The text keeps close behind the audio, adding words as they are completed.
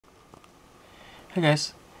Hey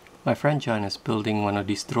guys, my friend John is building one of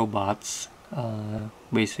these Drawbots.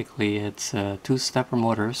 Basically it's two stepper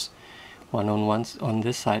motors, one on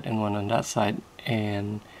this side and one on that side,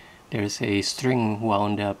 and there's a string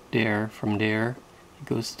wound up there. From there it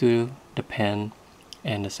goes to the pen,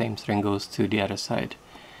 and the same string goes to the other side.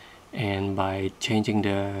 And by changing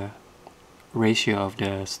the ratio of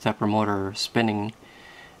the stepper motor spinning,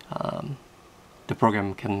 the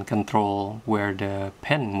program can control where the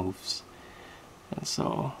pen moves. And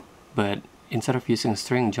so, but instead of using a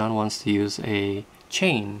string, John wants to use a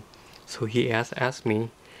chain. So he asked me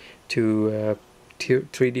to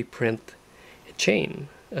 3D print a chain,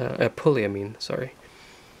 a pulley, sorry.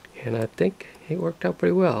 And I think it worked out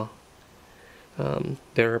pretty well.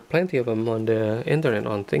 There are plenty of them on the internet,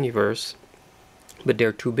 on Thingiverse, but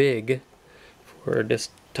they're too big for this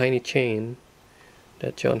tiny chain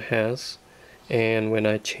that John has. And when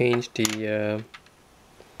I changed the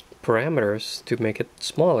parameters to make it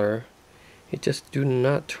smaller, it just do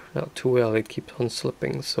not turn out too well. It keeps on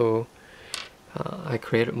slipping. So I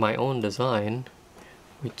created my own design,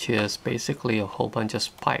 which is basically a whole bunch of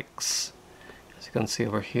spikes. As you can see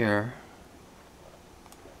over here,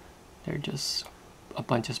 they're just a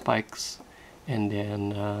bunch of spikes, and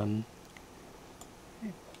then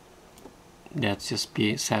that's just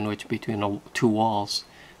be sandwiched between two walls.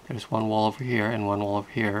 There's one wall over here and one wall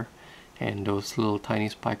over here, and those little tiny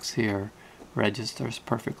spikes here registers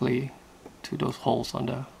perfectly to those holes on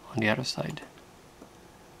the other side.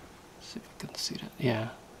 Let's see if I can see that. Yeah,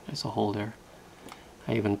 there's a hole there.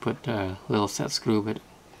 I even put a little set screw, but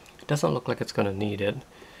it doesn't look like it's gonna need it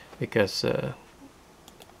because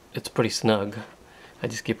it's pretty snug. I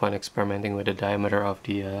just keep on experimenting with the diameter of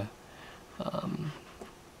the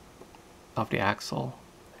axle.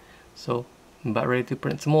 So I'm about ready to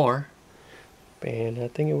print some more, and I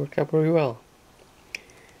think it worked out pretty well.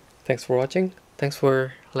 Thanks for watching. Thanks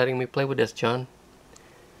for letting me play with this, John.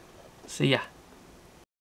 See ya.